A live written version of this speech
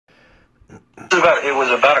was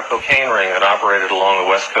about a cocaine ring that operated along the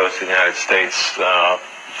west coast of the United States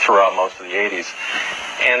throughout most of the 80s.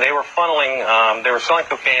 And they were funneling, they were selling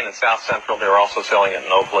cocaine in South Central. They were also selling it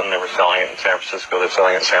in Oakland. They were selling it in San Francisco. They were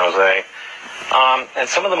selling it in San Jose. And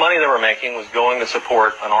some of the money they were making was going to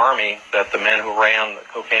support an army that the men who ran the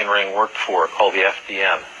cocaine ring worked for, called the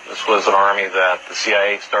FDN. This was an army that the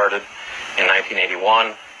CIA started in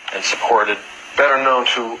 1981 and supported. Better known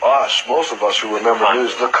to us, most of us who remember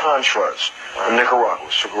news, the Contras in Nicaragua.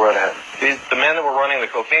 So go right ahead. The men that were running the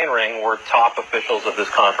cocaine ring were top officials of this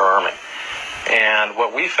Contra army. And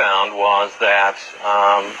what we found was that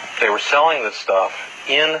they were selling this stuff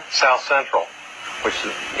in South Central, which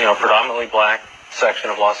is, predominantly black section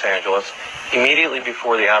of Los Angeles, immediately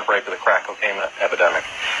before the outbreak of the crack cocaine epidemic.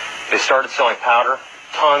 They started selling powder.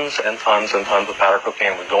 Tons and tons and tons of powder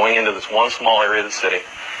cocaine was going into this one small area of the city.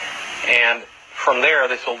 And from there,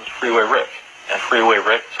 they sold it to Freeway Rick. And Freeway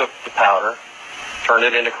Rick took the powder, turned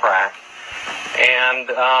it into crack, and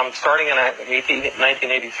starting in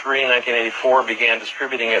 1983, 1984, began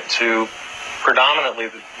distributing it to predominantly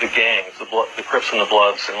the gangs, the Crips and the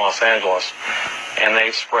Bloods in Los Angeles, and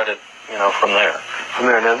they spread it, from there. From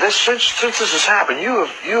there. Now, since this has happened, you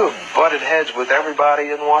have butted heads with everybody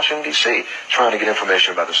in Washington, D.C., trying to get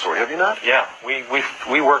information about the story. Have you not? Yeah,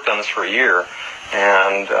 we worked on this for a year,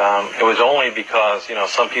 and it was only because,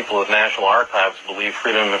 some people at National Archives believe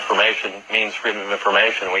freedom of information means freedom of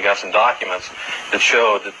information, and we got some documents that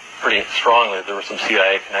showed that pretty strongly there were some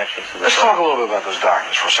CIA connections to this. Let's talk a little bit about those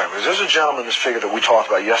documents for a second, because there's a gentleman, this figure that we talked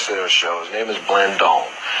about yesterday on the show. His name is Blandón,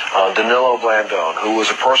 Danilo Blandón, who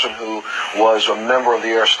was a person who was a member of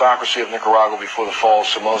the aristocracy of Nicaragua before the fall of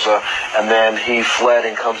Somoza, and then he fled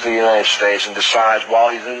and comes to the United States and decides,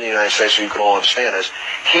 while he's in the United States, so you can all understand this,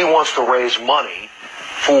 he wants to raise money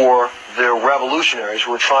for their revolutionaries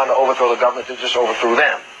who are trying to overthrow the government that just overthrew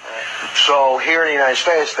them. So here in the United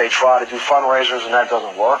States, they try to do fundraisers, and that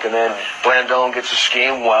doesn't work. And then Blandón gets a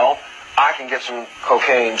scheme. Well, I can get some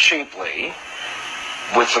cocaine cheaply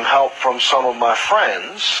with some help from some of my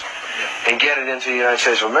friends and get it into the United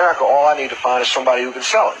States of America. All I need to find is somebody who can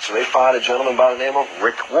sell it. So they find a gentleman by the name of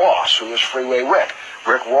Rick Ross, who is Freeway Rick.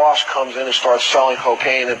 Rick Ross comes in and starts selling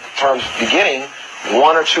cocaine at the terms beginning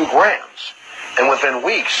 1 or 2 grams. And within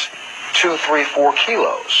weeks, 2, 3, 4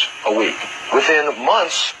 kilos a week. Within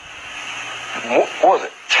months, what was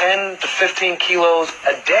it, 10 to 15 kilos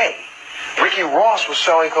a day. Ricky Ross was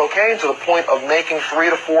selling cocaine to the point of making $3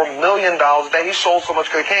 to $4 million a day. He sold so much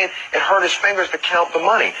cocaine, it hurt his fingers to count the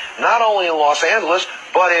money. Not only in Los Angeles,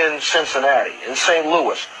 but in Cincinnati, in St.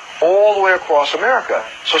 Louis, all the way across America.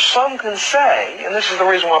 So some can say, and this is the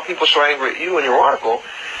reason why people are so angry at you in your article,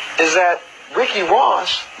 is that Ricky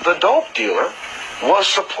Ross, the dope dealer, was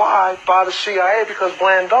supplied by the CIA because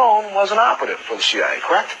Blandón was an operative for the CIA,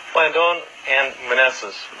 correct? Blandón and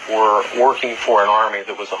Meneses were working for an army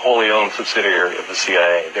that was a wholly owned subsidiary of the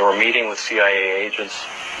CIA. They were meeting with CIA agents.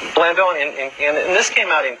 Blandón, and this came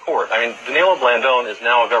out in court. I mean, Danilo Blandón is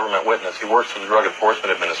now a government witness. He works for the Drug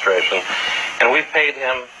Enforcement Administration, and we've paid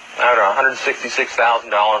him, I don't know,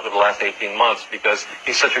 $166,000 over the last 18 months because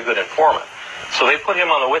he's such a good informant. So they put him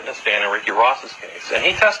on the witness stand in Ricky Ross's case, and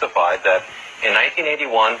he testified that in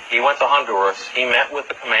 1981, he went to Honduras. He met with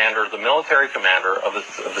the commander, the military commander of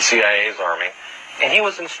the CIA's army, and he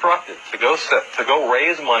was instructed to go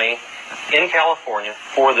raise money in California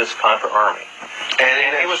for this Contra army.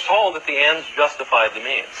 And he was told that the ends justified the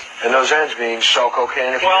means. And those ends being sell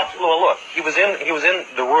cocaine. Well, look, he was in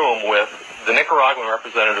the room with the Nicaraguan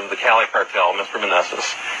representative of the Cali cartel, Mr.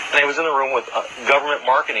 Meneses, and he was in the room with a government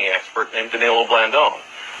marketing expert named Danilo Blandón.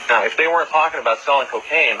 Now, if they weren't talking about selling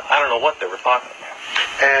cocaine, I don't know what they were talking about.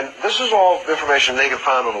 And this is all information they can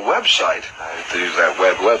find on a website. I have to use that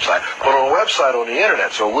website, but on a website on the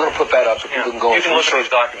internet. So we're going to put that up so people can go and look at these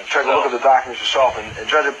documents. Take a look at the documents yourself and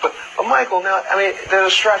judge it. But Michael, now, I mean,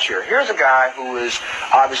 there's a stretch here. Here's a guy who is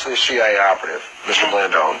obviously a CIA operative, Mr.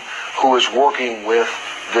 Blandón, who is working with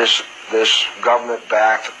this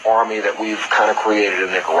government-backed army that we've kind of created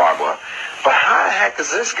in Nicaragua. But how the heck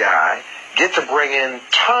does this guy get to bring in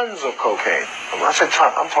tons of cocaine? When I say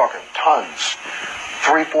tons, I'm talking tons.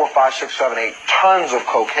 3, 4, 5, 6, 7, 8 tons of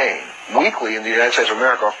cocaine weekly in the United States of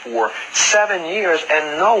America for 7 years,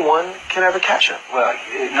 and no one can ever catch him. Well,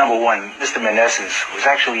 number one, Mr. Meneses was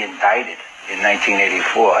actually indicted in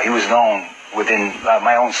 1984. He was known within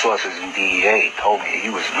my own sources in DEA told me he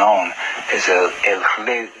was known as El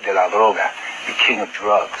Rey de la Droga, the king of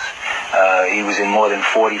drugs. He was in more than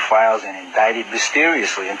 40 files and indicted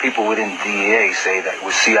mysteriously, and people within DEA say that it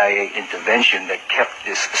was CIA intervention that kept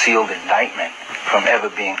this sealed indictment from ever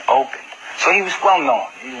being opened. So he was well known.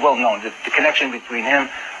 He was well known. The connection between him,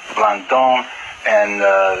 Blandón,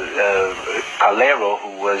 Calero,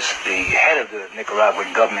 who was the head of the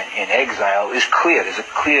Nicaraguan government in exile, is clear. There's a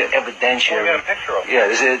clear evidentiary. We got a picture of it. Yeah,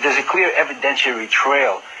 there's a clear evidentiary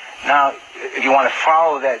trail. Now, if you want to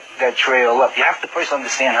follow that trail up, you have to first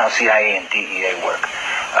understand how CIA and DEA work.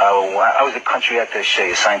 I was a country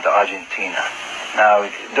attaché assigned to Argentina. Now,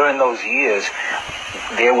 during those years,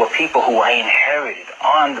 there were people who I inherited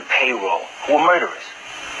on the payroll who were murderers.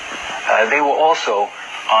 They were also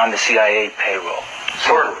on the CIA payroll.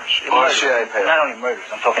 Murderers. On the CIA payroll. Not only murderers,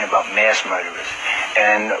 I'm talking about mass murderers.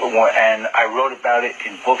 And I wrote about it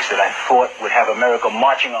in books that I thought would have America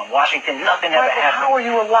marching on Washington. Nothing ever happened. How are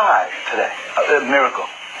you alive today? A miracle.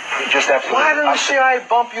 Just absolutely. Why didn't the CIA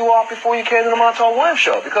bump you off before you came to the Montel Williams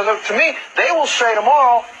show? Because to me, they will say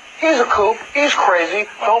tomorrow, he's a kook, he's crazy,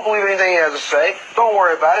 don't believe anything he has to say, don't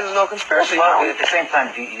worry about it, there's no conspiracy. Well, at the same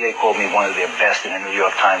time, DEA called me one of their best in a New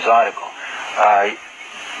York Times article.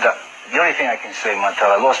 The only thing I can say,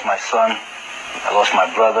 Montel, I lost my son, I lost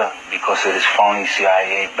my brother because of this phony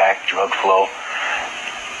CIA-backed drug flow.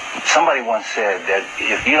 Somebody once said that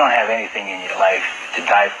if you don't have anything in your life to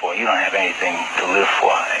die for, you don't have anything to live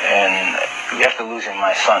for. And after losing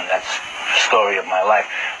my son, that's the story of my life.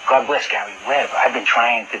 God bless Gary Webb. I've been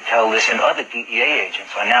trying to tell this, and other DEA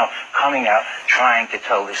agents are now coming out trying to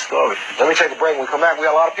tell this story. Let me take a break. When we come back, we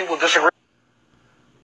got a lot of people who disagree.